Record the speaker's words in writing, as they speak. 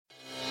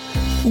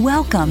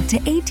Welcome to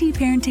AT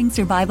Parenting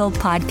Survival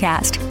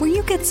Podcast, where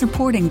you get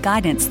support and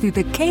guidance through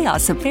the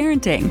chaos of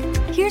parenting.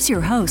 Here's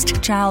your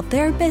host, child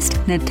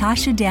therapist,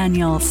 Natasha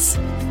Daniels.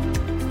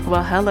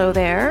 Well, hello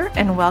there,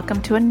 and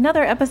welcome to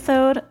another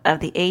episode of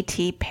the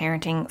AT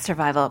Parenting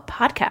Survival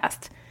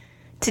Podcast.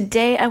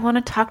 Today, I want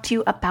to talk to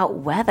you about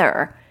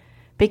weather,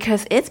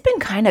 because it's been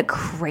kind of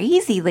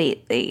crazy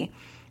lately.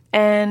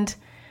 And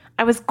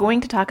I was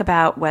going to talk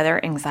about weather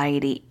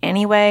anxiety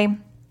anyway,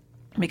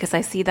 because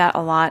I see that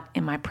a lot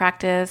in my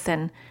practice,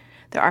 and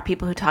there are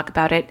people who talk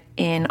about it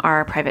in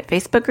our private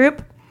Facebook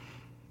group,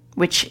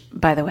 which,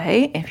 by the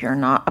way, if you're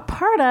not a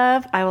part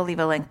of, I will leave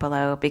a link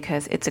below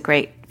because it's a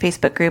great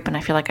Facebook group, and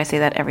I feel like I say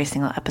that every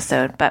single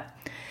episode. But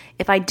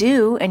if I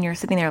do, and you're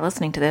sitting there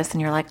listening to this, and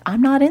you're like,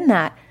 I'm not in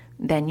that,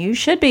 then you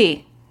should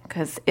be,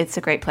 because it's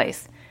a great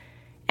place.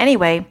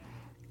 Anyway,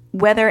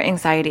 weather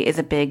anxiety is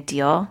a big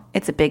deal.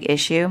 It's a big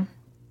issue.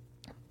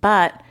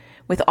 But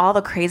with all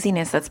the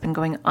craziness that's been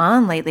going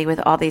on lately with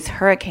all these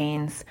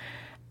hurricanes,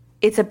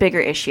 it's a bigger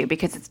issue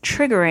because it's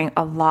triggering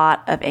a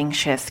lot of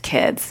anxious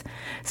kids.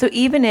 So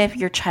even if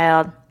your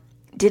child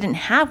didn't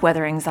have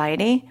weather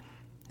anxiety,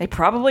 they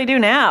probably do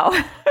now.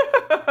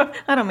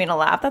 I don't mean to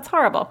laugh. That's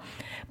horrible.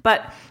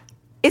 But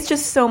it's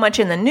just so much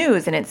in the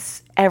news and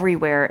it's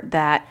everywhere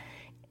that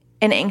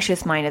an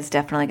anxious mind is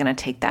definitely going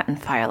to take that and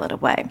file it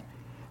away.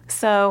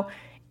 So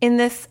in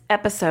this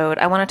episode,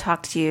 I want to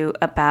talk to you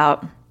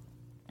about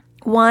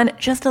one,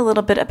 just a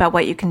little bit about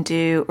what you can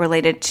do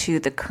related to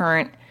the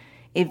current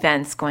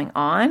events going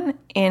on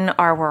in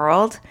our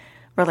world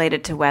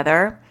related to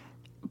weather.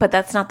 But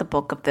that's not the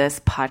bulk of this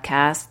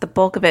podcast. The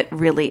bulk of it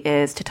really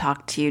is to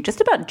talk to you just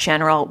about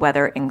general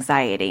weather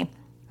anxiety.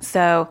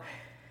 So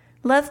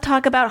let's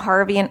talk about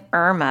Harvey and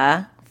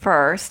Irma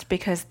first,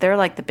 because they're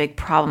like the big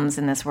problems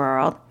in this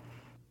world.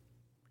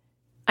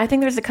 I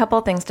think there's a couple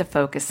of things to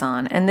focus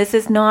on, and this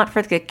is not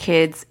for the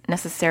kids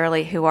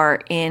necessarily who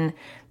are in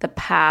the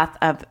path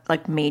of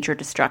like major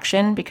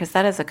destruction, because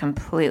that is a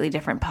completely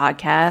different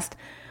podcast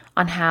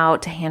on how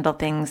to handle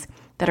things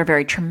that are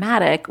very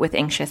traumatic with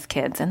anxious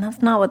kids, and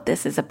that's not what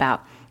this is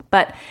about.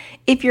 But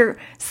if you're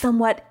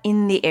somewhat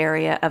in the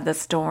area of the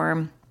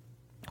storm,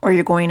 or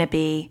you're going to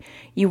be,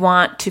 you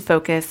want to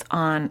focus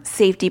on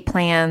safety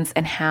plans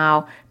and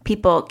how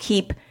people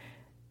keep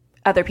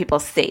other people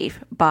safe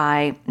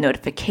by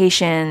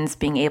notifications,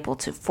 being able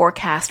to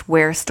forecast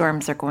where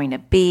storms are going to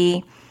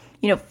be.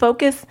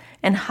 Focus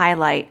and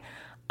highlight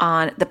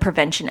on the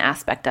prevention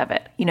aspect of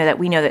it. That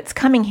we know that it's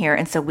coming here,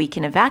 and so we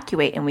can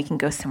evacuate and we can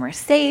go somewhere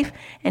safe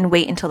and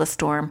wait until the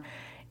storm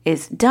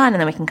is done, and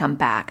then we can come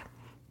back.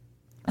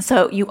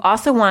 So you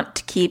also want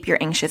to keep your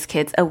anxious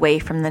kids away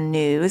from the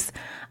news.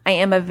 I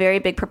am a very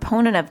big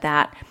proponent of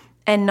that,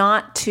 and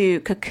not to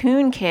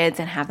cocoon kids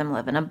and have them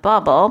live in a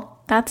bubble.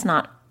 That's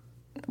not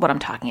what I'm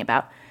talking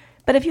about.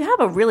 But if you have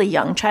a really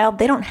young child,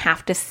 they don't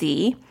have to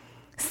see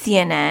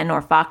CNN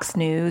or Fox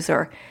News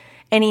or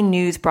any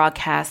news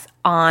broadcasts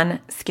on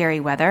scary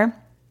weather.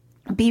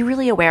 Be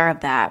really aware of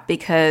that,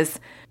 because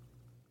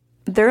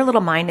their little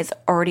mind is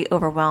already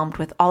overwhelmed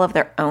with all of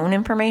their own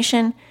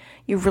information.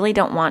 You really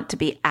don't want to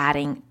be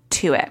adding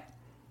to it.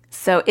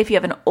 So if you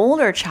have an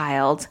older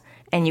child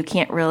and you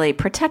can't really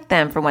protect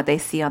them from what they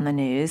see on the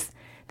news,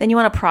 then you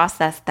want to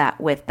process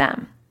that with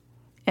them.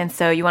 And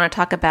so you want to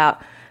talk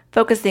about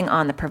focusing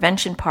on the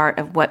prevention part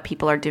of what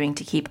people are doing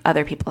to keep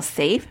other people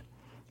safe.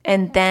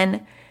 And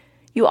then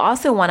you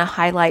also want to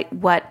highlight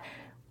what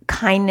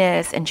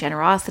kindness and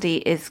generosity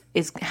is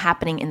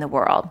happening in the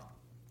world.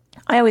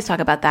 I always talk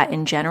about that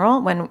in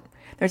general when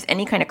there's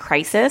any kind of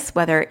crisis,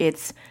 whether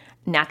it's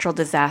natural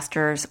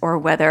disasters or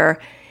whether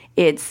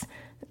it's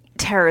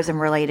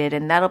terrorism related,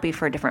 and that'll be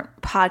for a different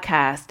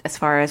podcast as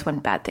far as when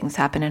bad things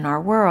happen in our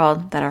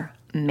world that are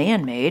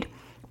man-made.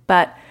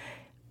 But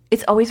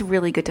it's always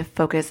really good to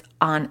focus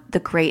on the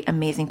great,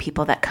 amazing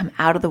people that come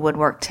out of the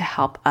woodwork to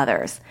help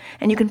others.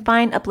 And you can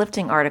find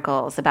uplifting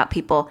articles about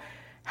people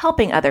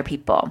helping other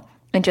people,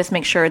 and just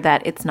make sure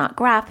that it's not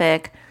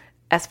graphic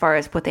as far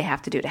as what they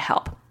have to do to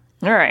help.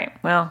 All right.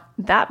 Well,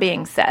 that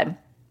being said,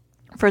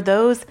 for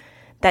those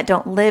that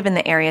don't live in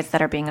the areas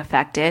that are being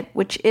affected,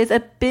 which is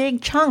a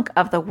big chunk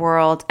of the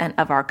world and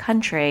of our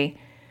country,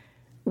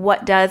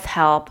 what does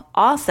help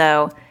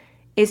also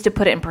is to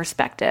put it in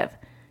perspective.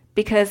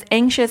 Because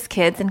anxious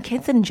kids and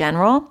kids in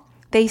general,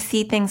 they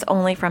see things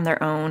only from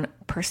their own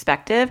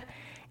perspective,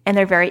 and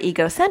they're very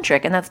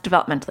egocentric, and that's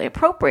developmentally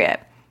appropriate.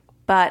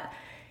 But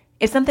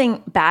if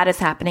something bad is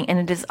happening and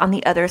it is on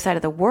the other side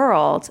of the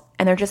world,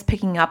 and they're just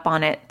picking up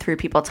on it through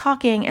people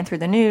talking and through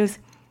the news,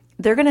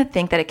 they're going to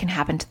think that it can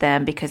happen to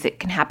them because it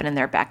can happen in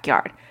their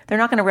backyard. They're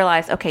not going to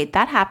realize, okay,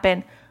 that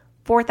happened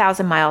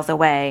 4,000 miles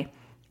away,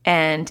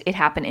 and it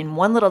happened in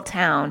one little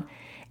town,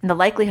 and the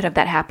likelihood of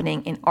that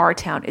happening in our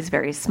town is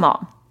very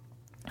small.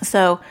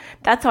 So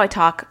that's how I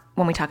talk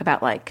when we talk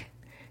about like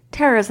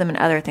terrorism and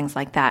other things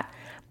like that.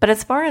 But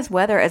as far as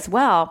weather as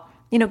well,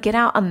 get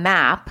out a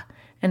map,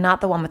 and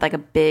not the one with like a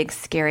big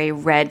scary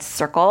red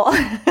circle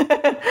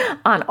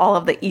on all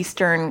of the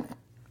eastern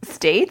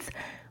states,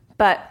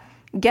 but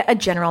get a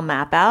general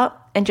map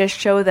out and just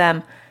show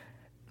them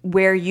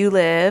where you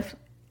live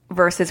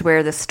versus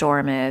where the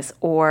storm is,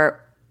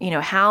 or,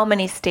 how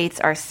many states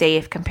are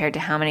safe compared to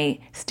how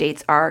many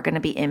states are going to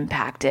be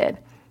impacted.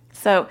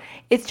 So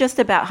it's just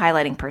about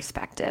highlighting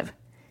perspective.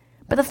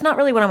 But that's not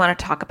really what I want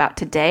to talk about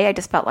today. I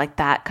just felt like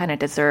that kind of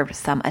deserved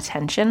some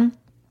attention.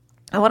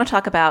 I want to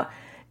talk about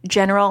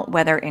general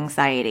weather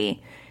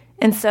anxiety.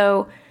 And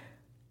so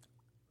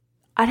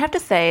I'd have to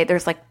say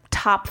there's like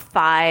top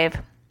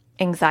 5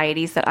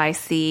 anxieties that I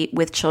see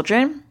with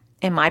children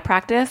in my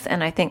practice.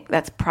 And I think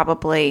that's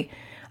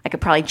I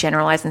could probably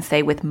generalize and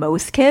say with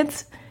most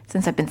kids,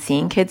 since I've been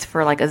seeing kids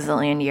for like a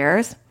zillion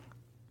years.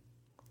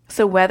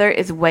 So weather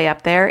is way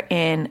up there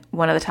in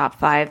one of the top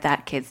 5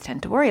 that kids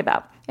tend to worry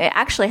about. I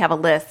actually have a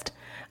list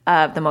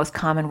of the most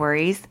common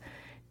worries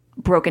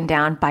broken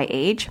down by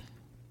age.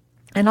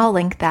 And I'll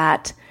link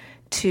that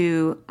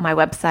to my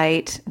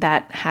website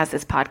that has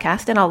this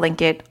podcast, and I'll link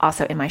it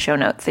also in my show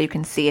notes so you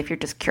can see if you're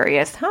just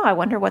curious, I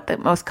wonder what the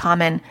most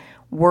common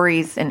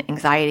worries and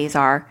anxieties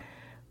are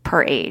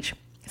per age.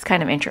 It's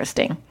kind of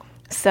interesting.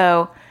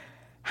 So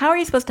how are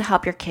you supposed to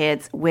help your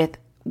kids with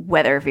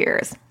weather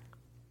fears?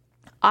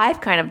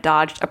 I've kind of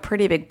dodged a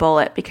pretty big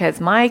bullet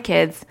because my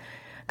kids,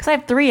 because I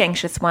have 3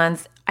 anxious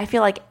ones, I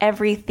feel like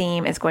every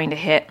theme is going to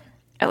hit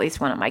at least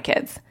one of my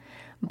kids.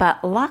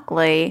 But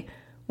luckily,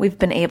 we've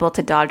been able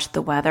to dodge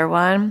the weather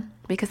one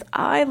because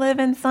I live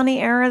in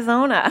sunny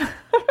Arizona.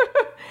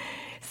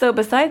 So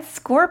besides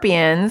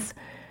scorpions,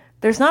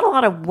 there's not a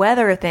lot of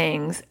weather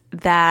things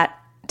that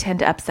tend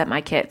to upset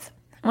my kids.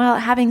 Well,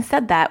 having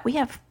said that, we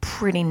have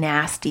pretty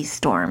nasty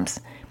storms.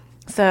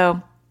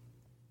 So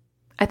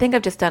I think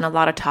I've just done a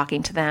lot of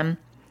talking to them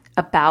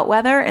about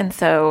weather. And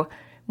so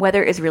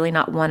weather is really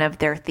not one of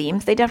their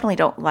themes. They definitely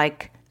don't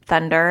like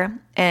thunder.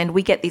 And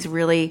we get these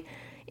really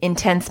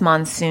intense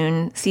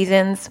monsoon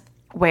seasons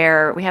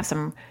where we have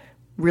some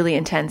really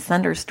intense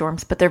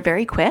thunderstorms, but they're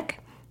very quick.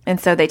 And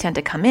so they tend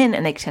to come in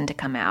and they tend to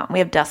come out. We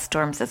have dust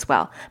storms as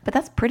well. But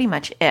that's pretty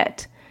much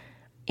it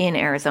in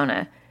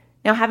Arizona.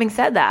 Now, having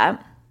said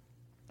that,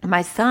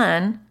 my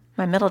son,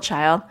 my middle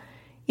child,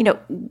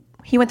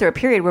 he went through a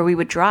period where we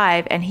would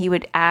drive and he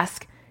would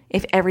ask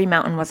if every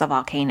mountain was a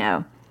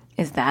volcano.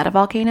 Is that a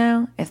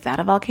volcano? Is that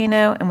a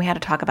volcano? And we had to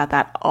talk about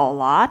that a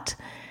lot.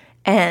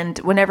 And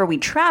whenever we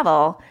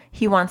travel,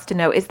 he wants to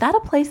know, is that a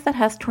place that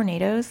has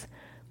tornadoes?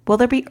 Will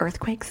there be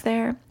earthquakes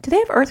there? Do they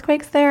have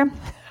earthquakes there?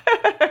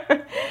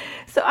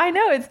 So I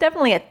know it's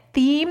definitely a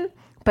theme,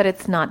 but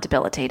it's not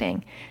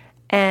debilitating.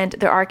 And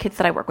there are kids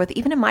that I work with,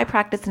 even in my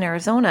practice in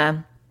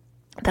Arizona,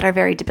 that are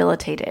very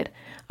debilitated.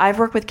 I've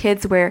worked with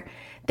kids where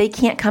they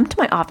can't come to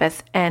my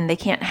office and they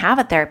can't have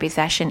a therapy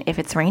session if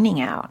it's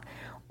raining out,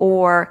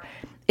 or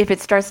if it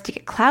starts to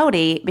get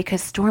cloudy,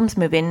 because storms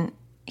move in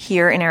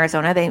here in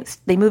Arizona.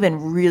 They move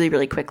in really,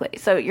 really quickly.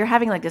 So you're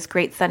having like this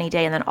great sunny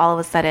day, and then all of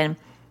a sudden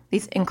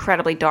these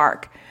incredibly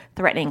dark,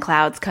 threatening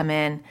clouds come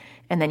in,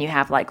 and then you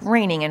have like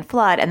raining and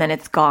flood, and then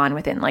it's gone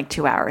within like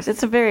 2 hours.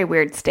 It's a very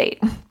weird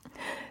state.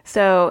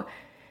 So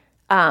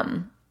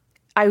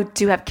I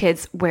do have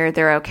kids where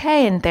they're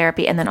okay in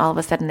therapy, and then all of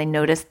a sudden they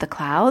notice the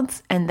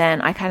clouds, and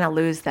then I kind of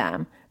lose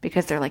them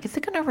because they're like, is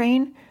it going to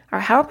rain? Or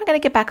how am I going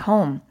to get back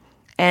home?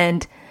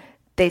 And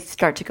they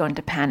start to go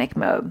into panic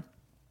mode.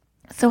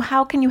 So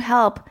how can you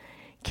help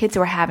kids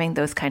who are having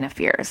those kind of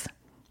fears?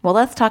 Well,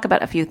 let's talk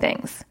about a few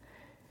things.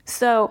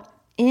 So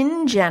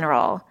in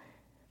general,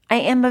 I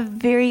am a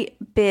very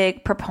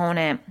big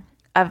proponent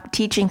of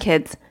teaching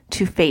kids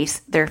to face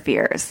their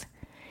fears.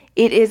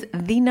 It is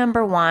the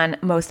number one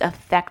most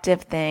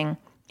effective thing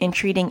in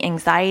treating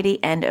anxiety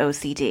and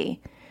OCD.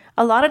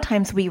 A lot of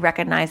times we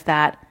recognize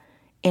that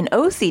in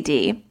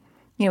OCD,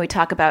 we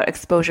talk about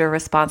exposure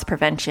response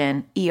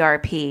prevention,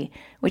 ERP,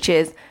 which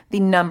is the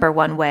number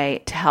one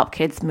way to help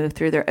kids move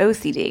through their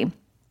OCD.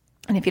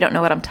 And if you don't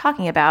know what I'm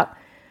talking about,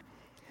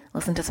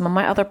 listen to some of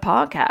my other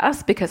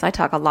podcasts because I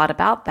talk a lot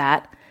about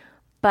that.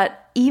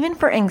 But even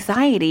for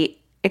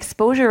anxiety,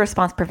 exposure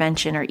response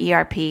prevention, or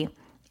ERP,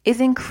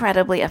 is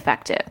incredibly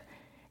effective.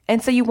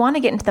 And so you want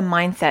to get into the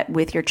mindset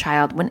with your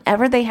child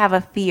whenever they have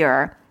a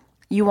fear.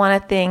 You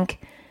want to think,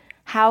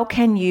 how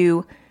can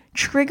you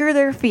trigger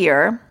their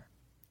fear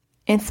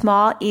in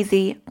small,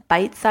 easy,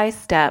 bite-sized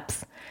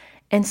steps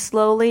and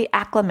slowly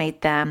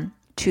acclimate them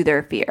to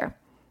their fear?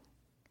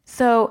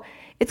 So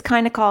it's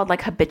kind of called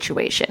like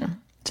habituation.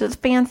 So it's a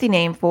fancy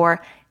name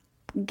for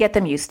get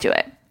them used to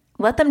it.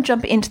 Let them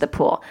jump into the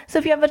pool. So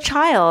if you have a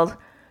child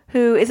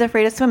who is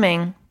afraid of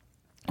swimming,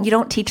 you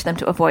don't teach them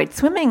to avoid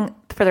swimming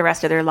for the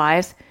rest of their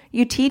lives.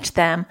 You teach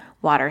them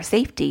water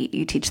safety.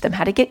 You teach them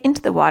how to get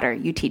into the water.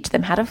 You teach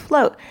them how to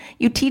float.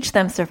 You teach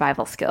them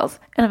survival skills.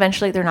 And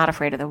eventually they're not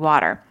afraid of the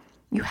water.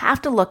 You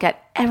have to look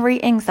at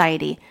every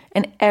anxiety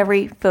and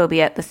every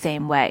phobia the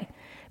same way.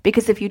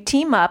 Because if you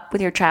team up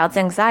with your child's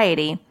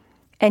anxiety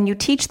and you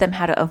teach them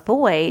how to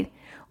avoid,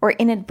 or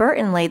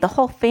inadvertently the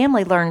whole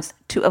family learns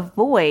to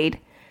avoid,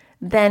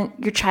 then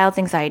your child's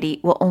anxiety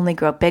will only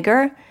grow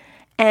bigger,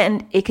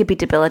 and it could be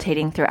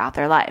debilitating throughout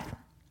their life.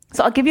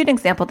 So I'll give you an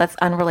example that's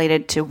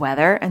unrelated to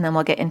weather, and then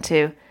we'll get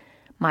into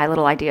my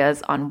little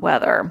ideas on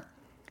weather.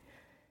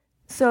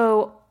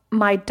 So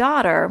my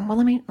daughter, well,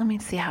 let me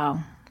see how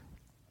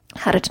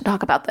to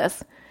talk about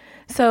this.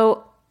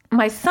 So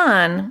my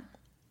son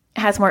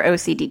has more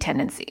OCD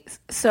tendencies.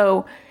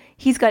 So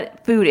he's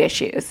got food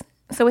issues.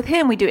 So with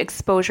him, we do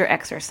exposure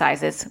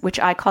exercises, which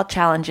I call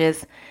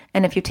challenges.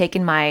 And if you've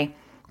taken my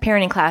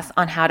parenting class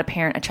on how to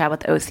parent a child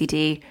with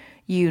OCD,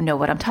 you know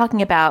what I'm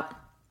talking about.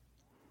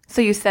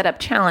 So you set up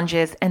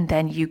challenges and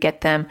then you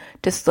get them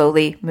to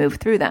slowly move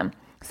through them.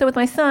 So with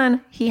my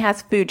son, he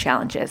has food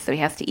challenges. So he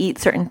has to eat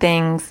certain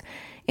things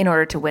in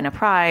order to win a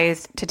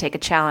prize, to take a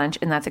challenge,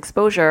 and that's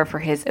exposure for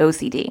his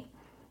OCD.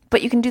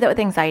 But you can do that with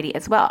anxiety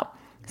as well.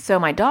 So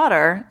my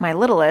daughter, my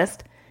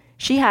littlest,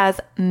 she has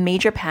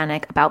major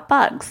panic about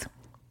bugs.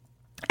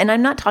 And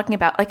I'm not talking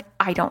about, like,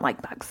 I don't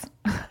like bugs.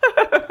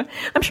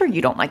 I'm sure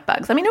you don't like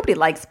bugs. I mean, nobody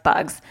likes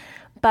bugs.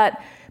 But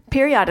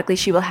periodically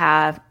she will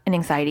have an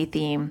anxiety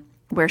theme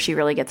where she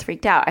really gets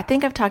freaked out. I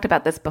think I've talked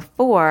about this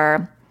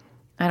before.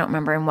 I don't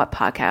remember in what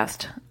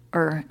podcast,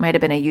 or it might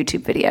have been a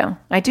YouTube video.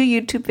 I do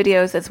YouTube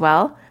videos as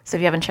well. So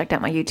if you haven't checked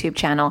out my YouTube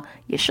channel,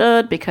 you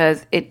should,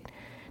 because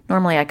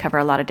normally I cover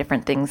a lot of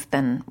different things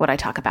than what I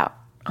talk about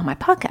on my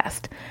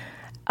podcast.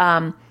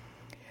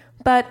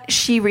 But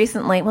she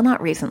recently, well,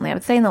 not recently, I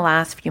would say in the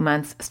last few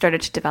months,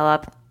 started to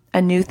develop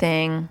a new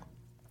thing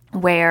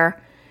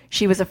where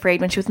she was afraid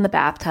when she was in the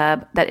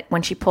bathtub that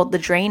when she pulled the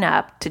drain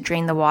up to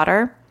drain the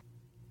water,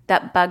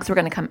 that bugs were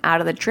going to come out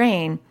of the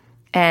drain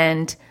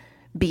and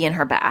be in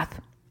her bath.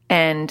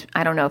 And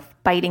I don't know if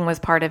biting was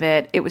part of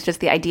it. It was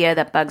just the idea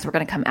that bugs were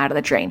going to come out of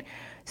the drain.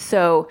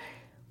 So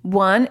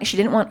one, she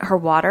didn't want her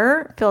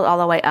water filled all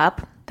the way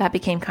up. That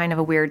became kind of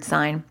a weird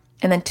sign.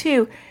 And then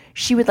two,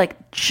 she would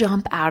like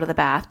jump out of the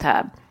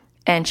bathtub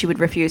and she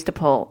would refuse to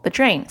pull the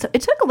drain. So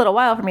it took a little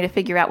while for me to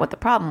figure out what the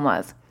problem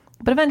was.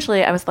 But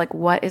eventually I was like,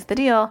 what is the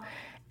deal?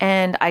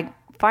 And I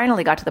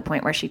finally got to the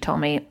point where she told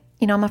me,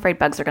 I'm afraid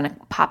bugs are going to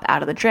pop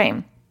out of the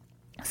drain.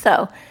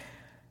 So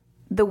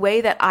the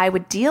way that I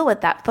would deal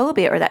with that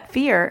phobia or that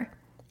fear,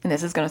 and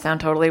this is going to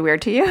sound totally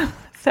weird to you.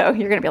 So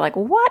you're going to be like,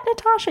 what,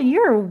 Natasha?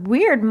 You're a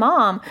weird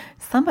mom.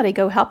 Somebody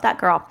go help that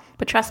girl.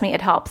 But trust me,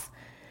 it helps.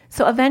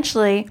 So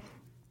eventually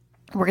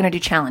we're going to do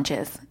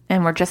challenges,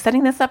 and we're just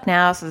setting this up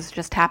now. So this is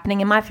just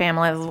happening in my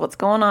family. This is what's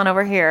going on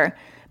over here.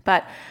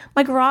 But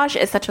my garage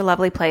is such a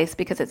lovely place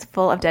because it's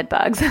full of dead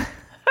bugs.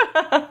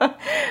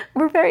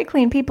 We're very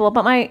clean people,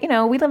 but we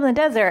live in the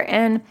desert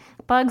and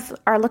bugs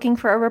are looking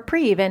for a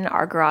reprieve, and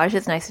our garage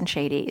is nice and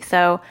shady.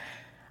 So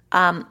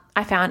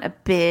I found a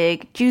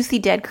big, juicy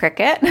dead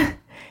cricket,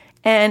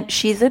 and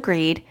she's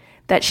agreed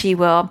that she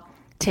will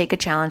take a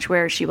challenge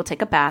where she will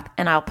take a bath,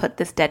 and I'll put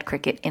this dead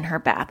cricket in her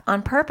bath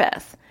on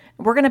purpose.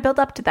 We're going to build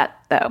up to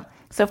that, though.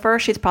 So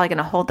first, she's probably going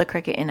to hold the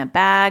cricket in a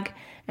bag,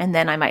 and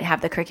then I might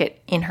have the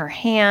cricket in her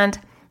hand,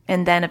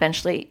 and then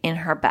eventually in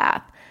her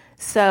bath.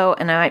 So,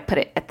 and I might put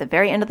it at the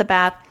very end of the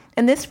bath.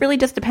 And this really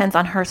just depends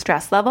on her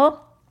stress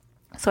level.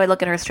 So I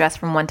look at her stress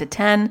from 1 to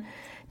 10,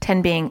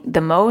 10 being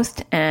the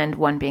most and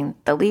 1 being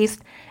the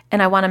least.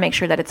 And I want to make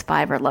sure that it's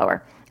 5 or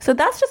lower. So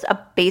that's just a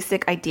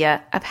basic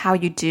idea of how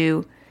you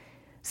do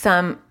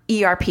some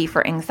ERP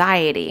for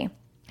anxiety.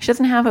 She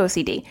doesn't have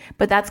OCD,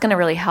 but that's going to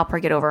really help her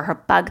get over her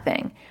bug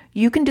thing.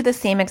 You can do the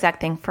same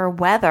exact thing for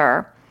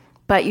weather,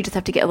 but you just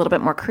have to get a little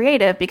bit more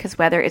creative because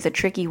weather is a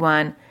tricky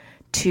one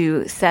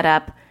to set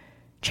up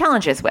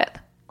challenges with.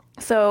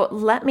 So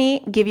let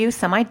me give you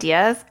some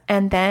ideas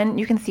and then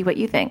you can see what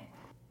you think.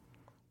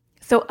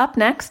 So up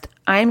next,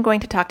 I'm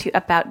going to talk to you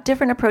about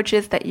different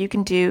approaches that you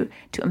can do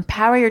to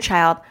empower your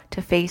child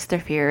to face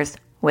their fears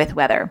with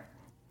weather.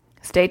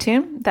 Stay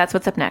tuned. That's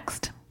what's up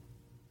next.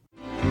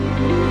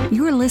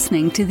 You're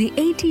listening to the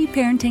AT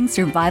Parenting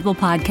Survival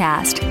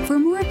Podcast. For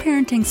more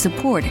parenting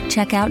support,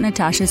 check out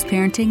Natasha's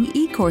parenting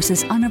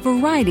e-courses on a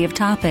variety of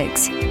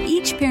topics.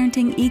 Each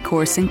parenting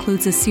e-course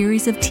includes a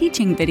series of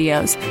teaching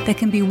videos that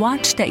can be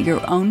watched at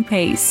your own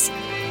pace.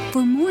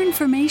 For more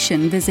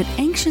information, visit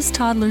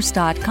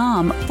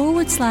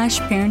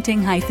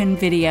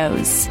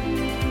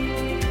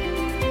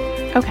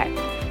anxioustoddlers.com/parenting-videos.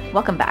 Okay,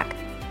 welcome back.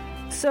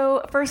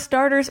 So for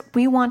starters,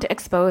 we want to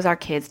expose our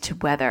kids to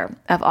weather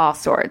of all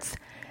sorts.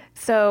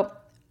 So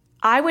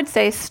I would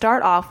say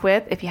start off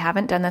with, if you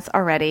haven't done this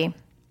already,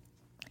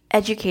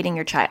 educating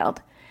your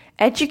child.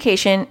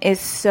 Education is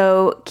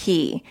so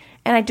key.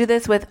 And I do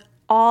this with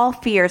all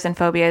fears and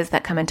phobias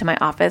that come into my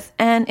office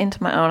and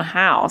into my own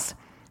house.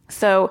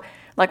 So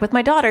like with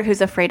my daughter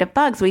who's afraid of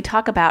bugs, we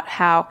talk about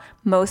how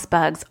most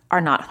bugs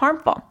are not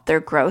harmful. They're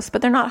gross,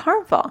 but they're not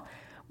harmful.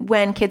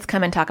 When kids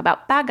come and talk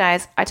about bad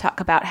guys, I talk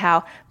about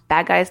how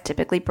bad guys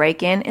typically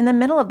break in the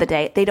middle of the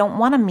day. They don't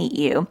want to meet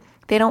you.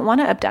 They don't want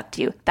to abduct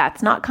you.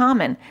 That's not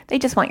common. They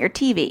just want your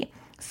TV.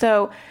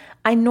 So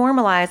I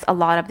normalize a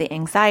lot of the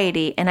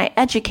anxiety and I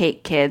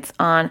educate kids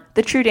on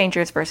the true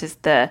dangers versus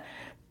the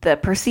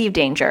perceived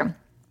danger.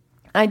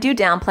 I do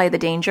downplay the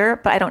danger,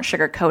 but I don't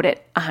sugarcoat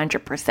it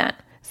 100%.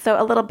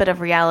 So a little bit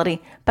of reality,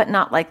 but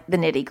not like the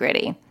nitty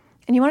gritty.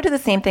 And you want to do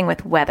the same thing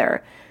with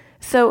weather.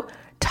 So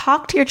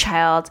talk to your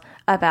child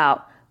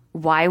about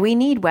why we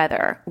need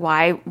weather,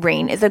 why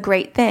rain is a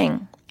great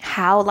thing.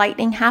 how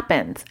lightning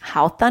happens,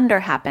 how thunder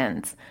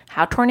happens,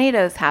 how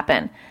tornadoes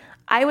happen.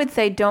 I would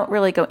say don't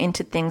really go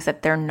into things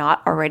that they're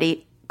not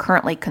already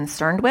currently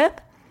concerned with,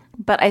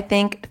 but I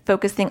think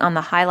focusing on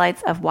the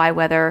highlights of why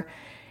weather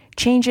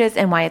changes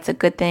and why it's a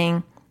good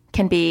thing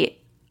can be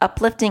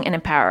uplifting and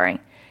empowering.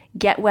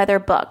 Get weather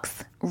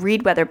books,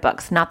 read weather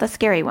books, not the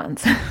scary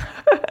ones,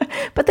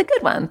 but the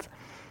good ones,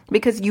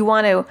 because you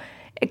want to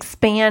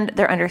expand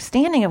their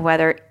understanding of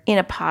weather in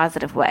a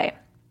positive way.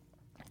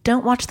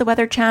 Don't watch the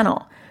Weather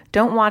Channel.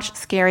 Don't watch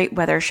scary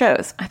weather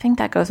shows. I think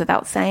that goes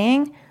without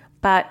saying,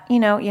 but you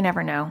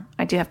never know.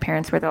 I do have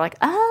parents where they're like,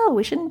 oh,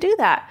 we shouldn't do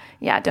that.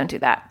 Yeah, don't do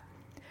that.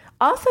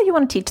 Also, you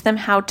want to teach them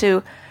how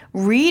to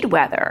read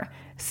weather.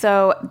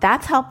 So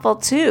that's helpful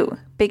too,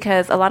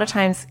 because a lot of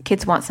times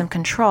kids want some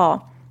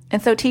control.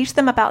 And so teach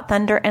them about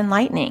thunder and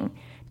lightning.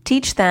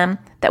 Teach them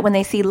that when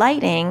they see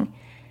lightning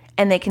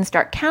and they can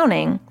start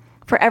counting,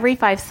 for every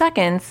 5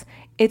 seconds,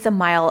 it's a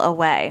mile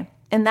away.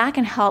 And that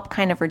can help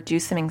kind of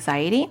reduce some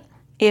anxiety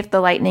if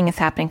the lightning is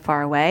happening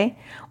far away,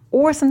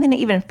 or something to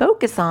even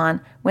focus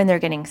on when they're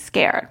getting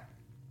scared.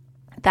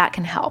 That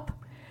can help.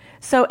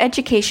 So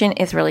education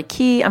is really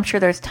key. I'm sure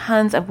there's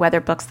tons of weather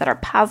books that are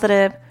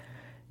positive.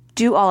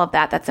 Do all of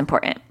that. That's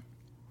important.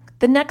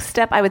 The next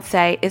step I would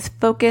say is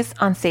focus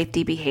on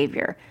safety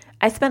behavior.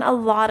 I spent a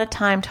lot of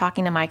time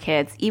talking to my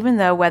kids, even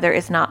though weather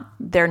is not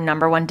their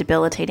number one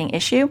debilitating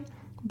issue.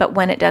 But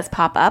when it does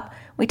pop up,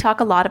 we talk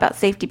a lot about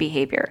safety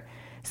behavior.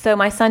 So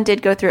my son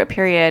did go through a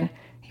period,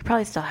 he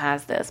probably still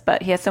has this,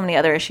 but he has so many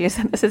other issues.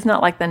 This is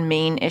not like the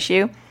main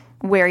issue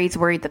where he's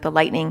worried that the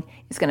lightning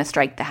is going to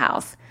strike the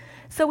house.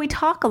 So we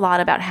talk a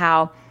lot about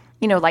how,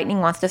 lightning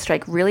wants to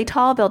strike really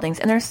tall buildings,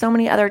 and there's so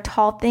many other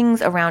tall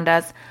things around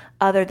us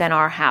other than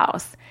our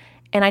house.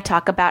 And I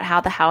talk about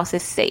how the house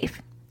is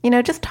safe.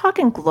 Just talk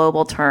in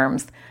global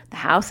terms. The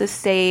house is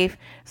safe.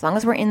 As long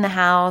as we're in the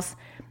house,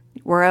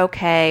 we're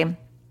okay.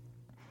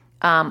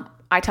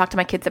 I talk to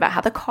my kids about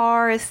how the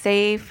car is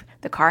safe.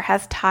 The car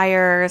has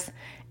tires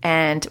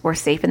and we're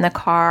safe in the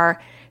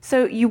car.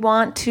 So you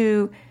want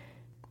to,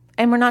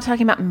 and we're not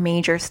talking about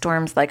major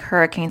storms like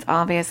hurricanes,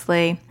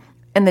 obviously,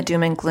 and the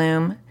doom and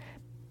gloom,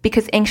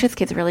 because anxious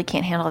kids really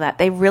can't handle that.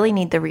 They really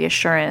need the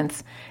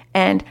reassurance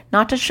and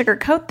not to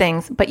sugarcoat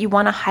things, but you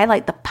want to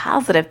highlight the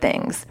positive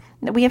things.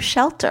 That we have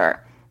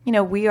shelter.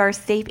 We are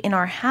safe in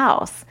our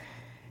house.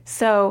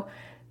 So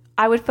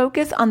I would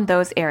focus on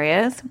those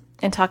areas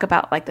and talk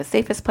about like the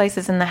safest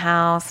places in the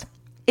house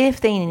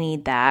if they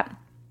need that.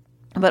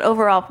 But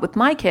overall, with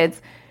my kids,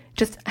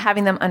 just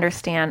having them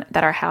understand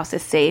that our house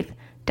is safe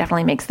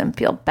definitely makes them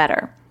feel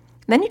better.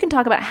 Then you can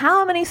talk about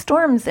how many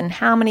storms and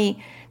how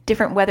many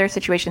different weather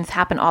situations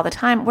happen all the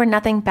time where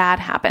nothing bad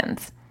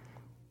happens.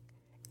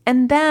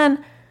 And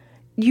then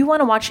you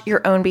want to watch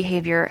your own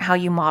behavior, how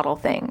you model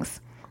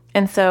things.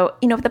 And so,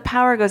 if the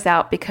power goes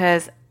out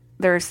because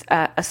there's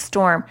a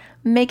storm,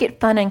 make it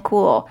fun and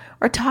cool.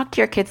 Or talk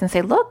to your kids and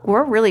say, look,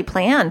 we're really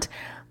planned.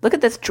 Look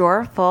at this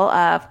drawer full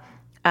of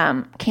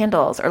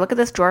candles, or look at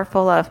this drawer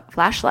full of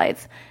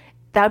flashlights.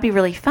 That would be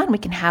really fun. We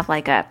can have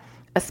like a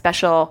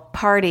special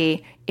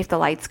party if the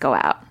lights go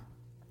out.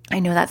 I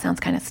know that sounds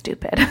kind of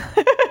stupid,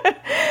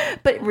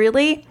 but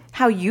really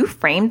how you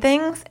frame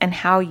things and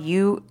how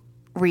you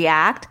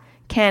react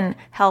can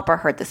help or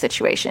hurt the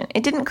situation.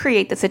 It didn't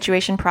create the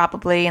situation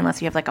probably,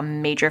 unless you have like a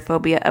major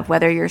phobia of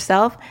weather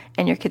yourself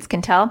and your kids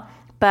can tell,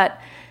 but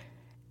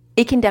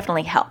it can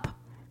definitely help.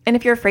 And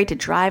if you're afraid to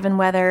drive in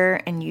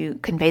weather and you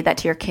convey that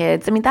to your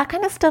kids, that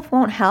kind of stuff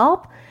won't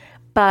help,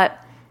 but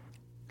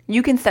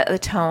you can set the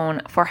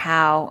tone for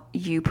how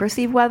you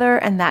perceive weather,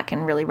 and that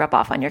can really rub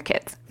off on your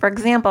kids. For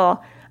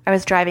example, I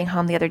was driving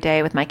home the other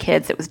day with my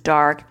kids. It was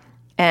dark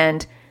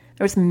and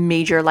there was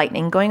major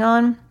lightning going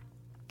on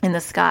in the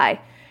sky.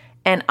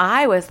 And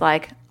I was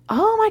like,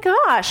 oh my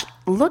gosh,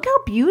 look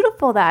how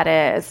beautiful that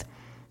is.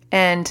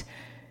 And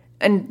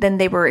then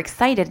they were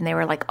excited and they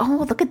were like,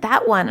 oh, look at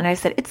that one. And I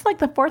said, it's like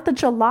the 4th of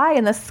July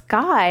in the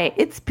sky.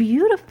 It's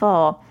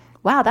beautiful.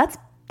 Wow, that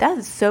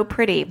is so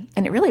pretty.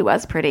 And it really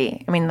was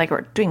pretty. Like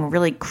we're doing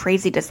really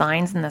crazy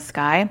designs in the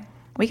sky.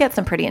 We get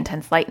some pretty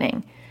intense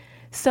lightning.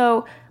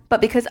 So,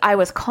 but because I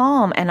was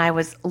calm and I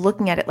was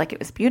looking at it like it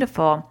was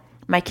beautiful,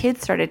 my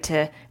kids started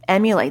to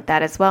emulate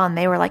that as well. And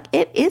they were like,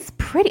 it is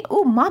pretty.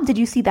 Oh, Mom, did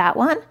you see that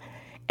one?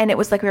 And it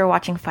was like we were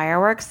watching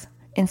fireworks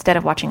instead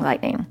of watching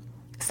lightning.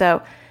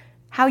 So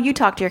how you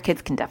talk to your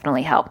kids can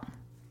definitely help.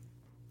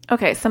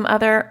 Okay, some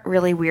other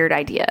really weird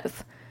ideas.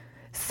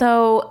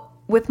 So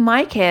with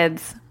my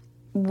kids,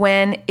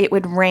 when it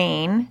would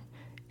rain,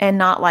 and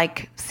not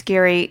like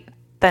scary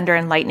thunder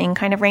and lightning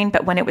kind of rain,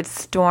 but when it would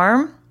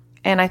storm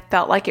and I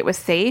felt like it was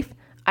safe,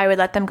 I would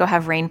let them go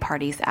have rain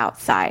parties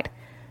outside.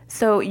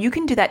 So you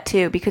can do that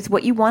too, because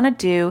what you want to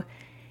do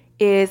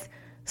is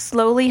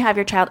slowly have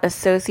your child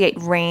associate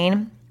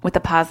rain with a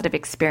positive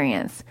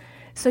experience.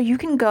 So you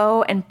can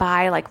go and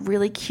buy like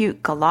really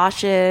cute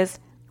galoshes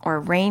or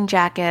rain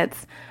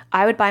jackets.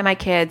 I would buy my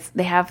kids,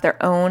 they have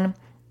their own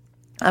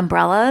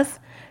umbrellas.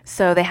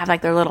 So they have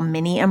like their little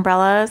mini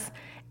umbrellas,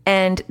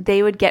 And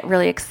they would get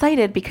really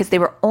excited because they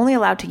were only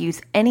allowed to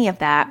use any of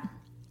that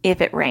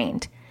if it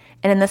rained.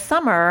 And in the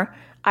summer,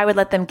 I would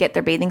let them get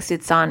their bathing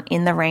suits on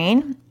in the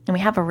rain. And we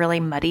have a really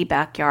muddy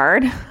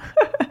backyard.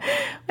 I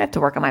have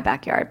to work on my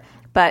backyard.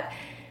 But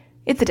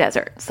it's a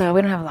desert, so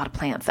we don't have a lot of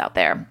plants out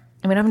there.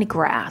 And we don't have any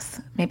grass.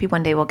 Maybe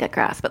one day we'll get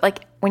grass. But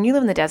like when you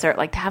live in the desert,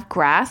 like to have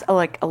grass, or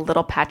like a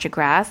little patch of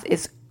grass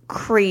is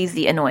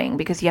crazy annoying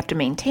because you have to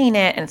maintain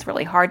it. And it's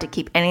really hard to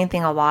keep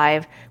anything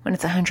alive when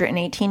it's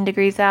 118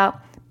 degrees out.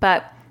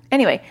 But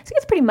anyway, so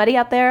it's pretty muddy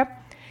out there.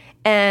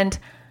 And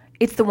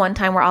it's the one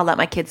time where I'll let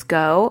my kids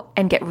go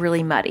and get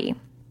really muddy.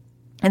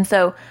 And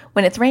so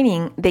when it's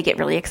raining, they get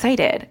really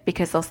excited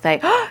because they'll say,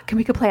 oh, can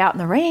we go play out in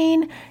the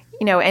rain?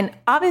 And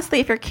obviously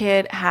if your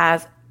kid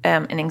has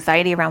an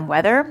anxiety around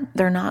weather,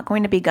 they're not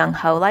going to be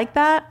gung-ho like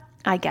that.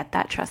 I get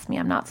that. Trust me,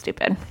 I'm not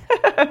stupid.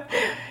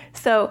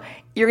 So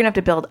you're going to have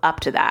to build up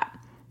to that.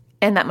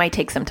 And that might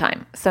take some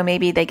time. So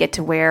maybe they get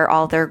to wear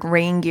all their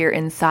rain gear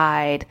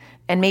inside.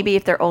 And maybe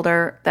if they're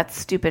older, that's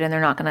stupid and they're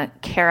not going to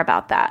care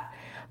about that.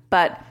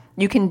 But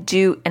you can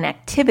do an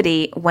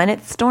activity when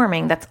it's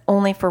storming that's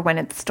only for when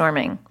it's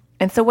storming.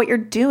 And so what you're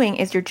doing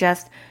is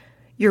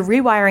you're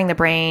rewiring the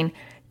brain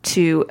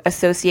to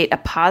associate a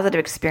positive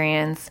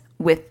experience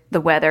with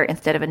the weather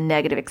instead of a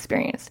negative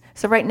experience.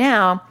 So right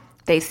now,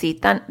 they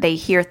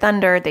hear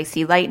thunder, they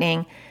see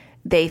lightning,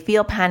 they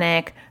feel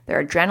panic,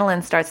 their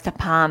adrenaline starts to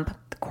pump,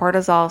 the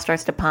cortisol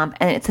starts to pump,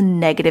 and it's a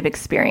negative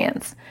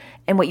experience.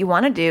 And what you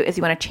want to do is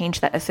you want to change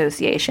that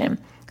association.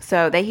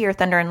 So they hear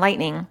thunder and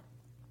lightning,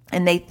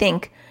 and they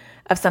think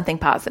of something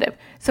positive.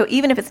 So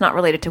even if it's not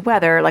related to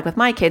weather, like with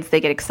my kids, they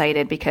get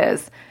excited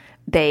because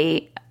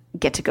they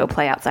get to go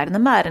play outside in the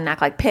mud and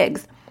act like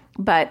pigs.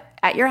 But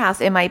at your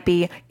house, it might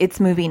be it's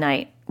movie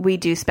night. We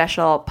do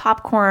special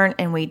popcorn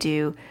and we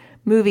do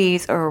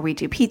movies, or we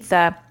do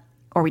pizza,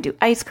 or we do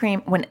ice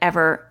cream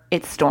whenever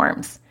it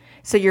storms.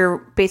 So you're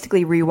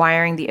basically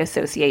rewiring the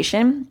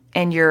association,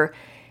 and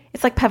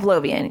it's like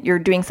Pavlovian. You're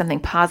doing something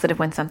positive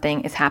when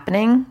something is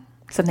happening,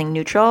 something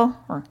neutral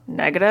or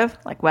negative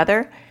like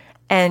weather,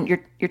 and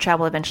your child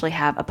will eventually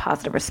have a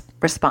positive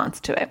response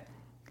to it.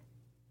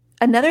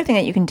 Another thing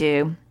that you can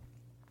do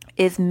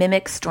is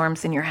mimic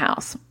storms in your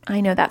house.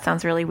 I know that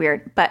sounds really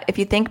weird, but if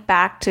you think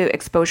back to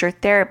exposure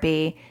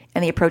therapy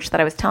and the approach that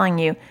I was telling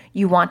you,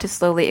 you want to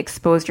slowly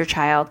expose your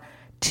child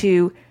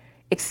to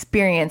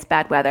experience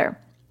bad weather.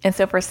 And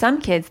so for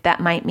some kids, that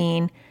might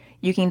mean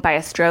you can buy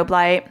a strobe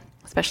light,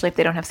 especially if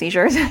they don't have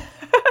seizures.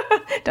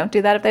 Don't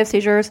do that if they have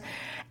seizures.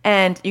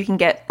 And you can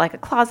get like a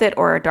closet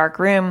or a dark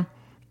room,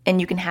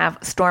 and you can have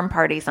storm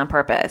parties on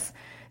purpose.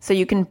 So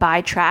you can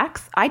buy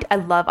tracks. I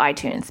love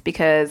iTunes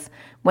because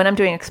when I'm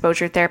doing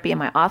exposure therapy in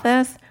my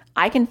office,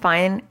 I can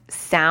find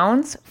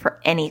sounds for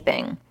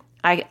anything.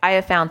 I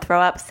have found throw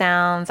up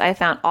sounds. I have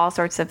found all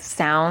sorts of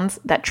sounds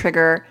that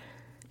trigger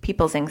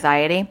people's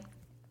anxiety.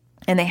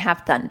 And they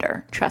have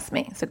thunder, trust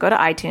me. So go to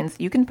iTunes.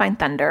 You can find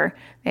thunder.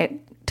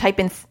 Type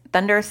in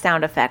thunder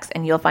sound effects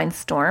and you'll find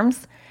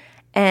storms.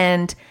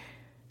 And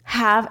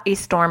have a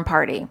storm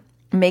party.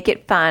 Make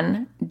it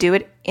fun. Do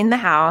it in the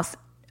house.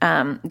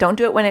 Don't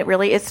do it when it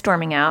really is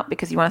storming out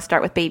because you want to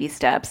start with baby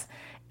steps.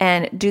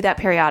 And do that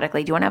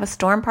periodically. Do you want to have a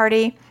storm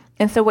party?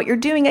 And so what you're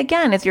doing,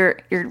 again, is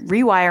you're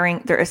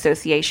rewiring their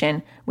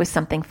association with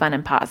something fun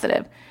and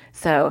positive.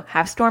 So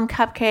have storm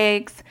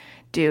cupcakes.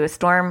 Do a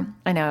storm.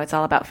 I know it's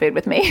all about food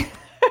with me.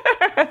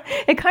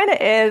 It kind of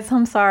is.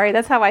 I'm sorry.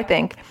 That's how I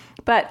think.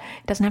 But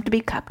it doesn't have to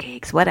be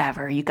cupcakes,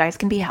 whatever. You guys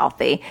can be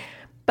healthy.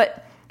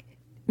 But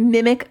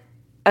mimic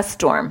a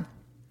storm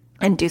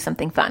and do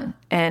something fun.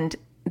 And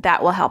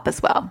that will help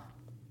as well.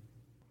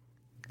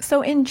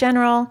 So in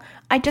general,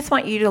 I just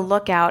want you to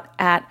look out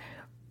at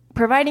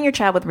providing your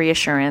child with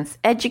reassurance,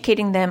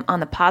 educating them on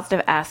the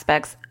positive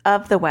aspects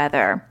of the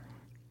weather.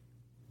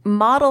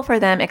 Model for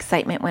them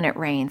excitement when it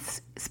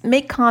rains.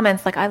 Make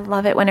comments like, I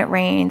love it when it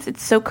rains.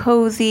 It's so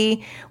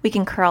cozy. We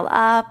can curl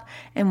up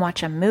and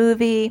watch a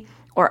movie.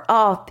 Or,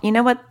 oh, you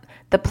know what?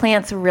 The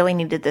plants really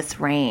needed this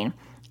rain.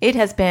 It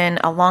has been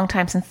a long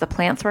time since the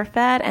plants were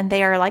fed, and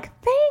they are like,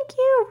 thank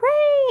you,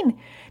 rain.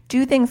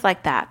 Do things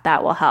like that.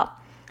 That will help.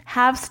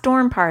 Have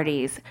storm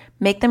parties.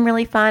 Make them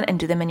really fun and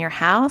do them in your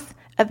house.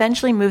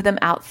 Eventually move them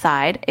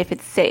outside if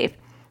it's safe.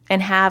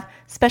 And have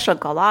special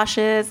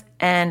galoshes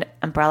and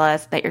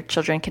umbrellas that your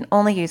children can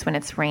only use when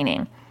it's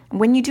raining.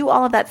 When you do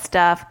all of that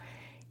stuff,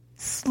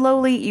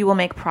 slowly you will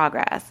make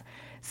progress.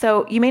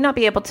 So you may not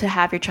be able to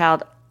have your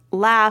child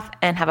laugh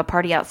and have a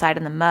party outside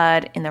in the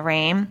mud, in the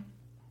rain,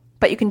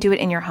 but you can do it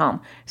in your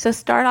home. So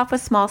start off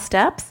with small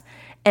steps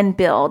and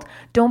build.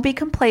 Don't be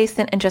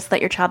complacent and just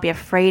let your child be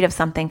afraid of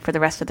something for the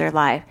rest of their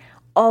life.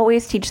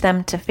 Always teach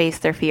them to face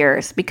their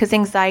fears because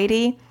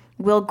anxiety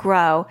will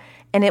grow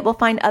and it will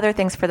find other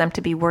things for them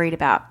to be worried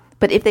about.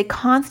 But if they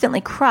constantly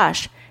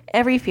crush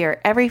every fear,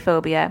 every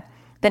phobia,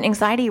 then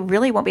anxiety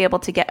really won't be able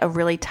to get a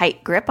really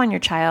tight grip on your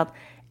child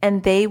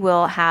and they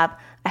will have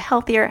a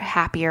healthier,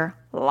 happier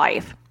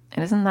life.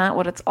 And isn't that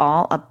what it's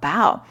all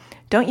about?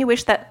 Don't you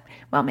wish that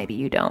Well, maybe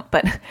you don't,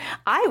 but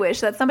I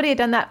wish that somebody had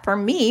done that for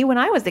me when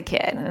I was a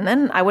kid. And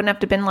then I wouldn't have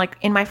to been like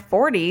in my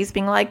 40s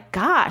being like,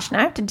 gosh, now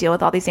I have to deal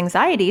with all these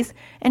anxieties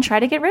and try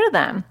to get rid of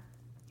them.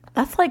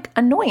 That's like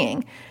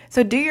annoying.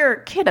 So do your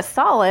kid a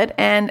solid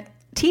and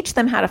teach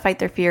them how to fight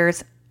their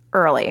fears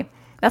early.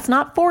 That's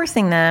not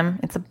forcing them.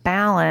 It's a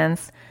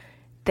balance.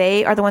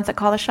 They are the ones that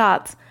call the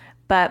shots,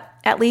 but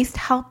at least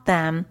help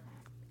them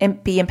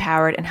and be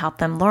empowered and help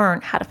them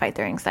learn how to fight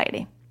their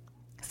anxiety.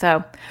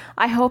 So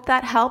I hope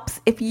that helps.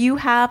 If you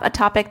have a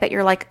topic that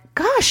you're like,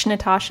 gosh,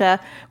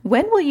 Natasha,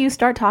 when will you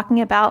start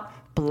talking about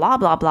blah,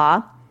 blah,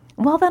 blah?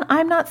 Well, then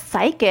I'm not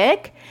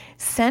psychic.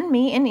 Send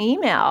me an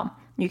email.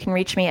 You can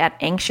reach me at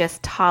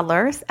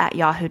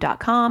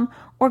anxioustoddlers@yahoo.com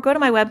or go to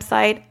my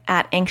website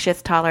at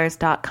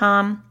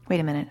anxioustoddlers.com. Wait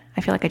a minute.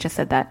 I feel like I just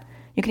said that.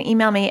 You can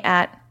email me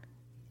at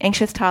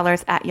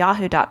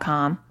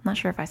anxioustoddlers@yahoo.com. I'm not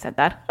sure if I said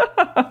that.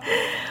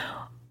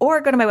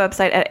 Or go to my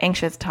website at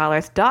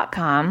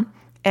anxioustoddlers.com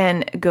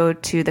and go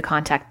to the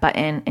contact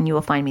button and you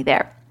will find me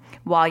there.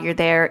 While you're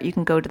there, you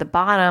can go to the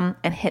bottom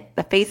and hit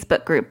the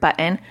Facebook group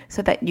button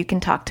so that you can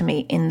talk to me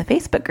in the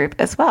Facebook group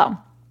as well.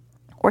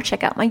 Or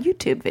check out my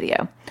YouTube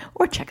video,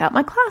 or check out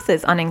my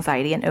classes on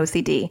anxiety and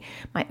OCD.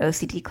 My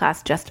OCD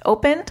class just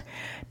opened.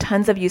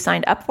 Tons of you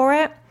signed up for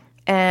it,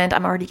 and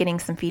I'm already getting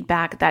some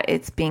feedback that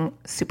it's being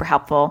super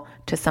helpful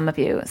to some of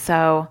you.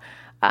 So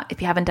if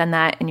you haven't done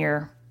that and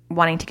you're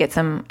wanting to get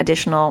some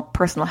additional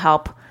personal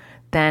help,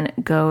 then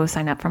go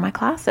sign up for my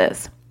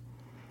classes.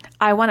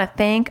 I want to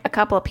thank a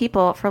couple of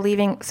people for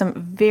leaving some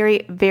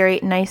very,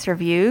 very nice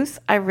reviews.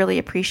 I really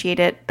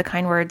appreciate it. The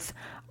kind words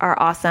are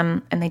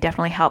awesome, and they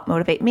definitely help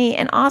motivate me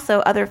and also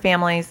other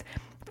families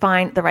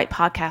find the right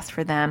podcast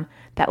for them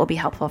that will be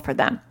helpful for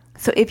them.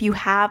 So if you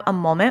have a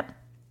moment,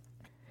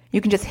 you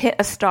can just hit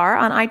a star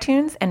on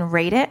iTunes and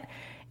rate it.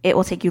 It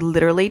will take you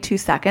literally 2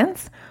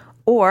 seconds.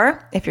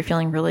 Or if you're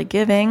feeling really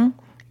giving,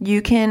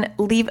 you can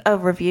leave a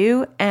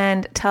review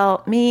and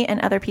tell me and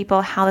other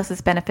people how this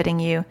is benefiting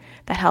you.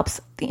 That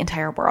helps the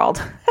entire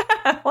world.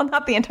 Well,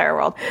 not the entire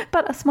world,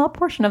 but a small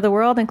portion of the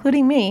world,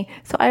 including me.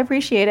 So I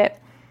appreciate it.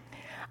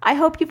 I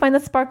hope you find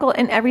the sparkle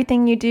in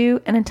everything you do.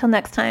 And until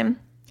next time,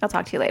 I'll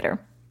talk to you later.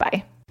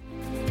 Bye.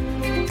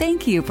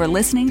 Thank you for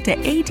listening to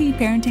AT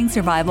Parenting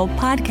Survival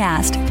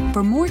Podcast.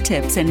 For more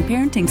tips and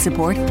parenting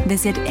support,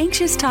 visit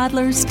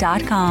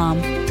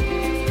anxioustoddlers.com.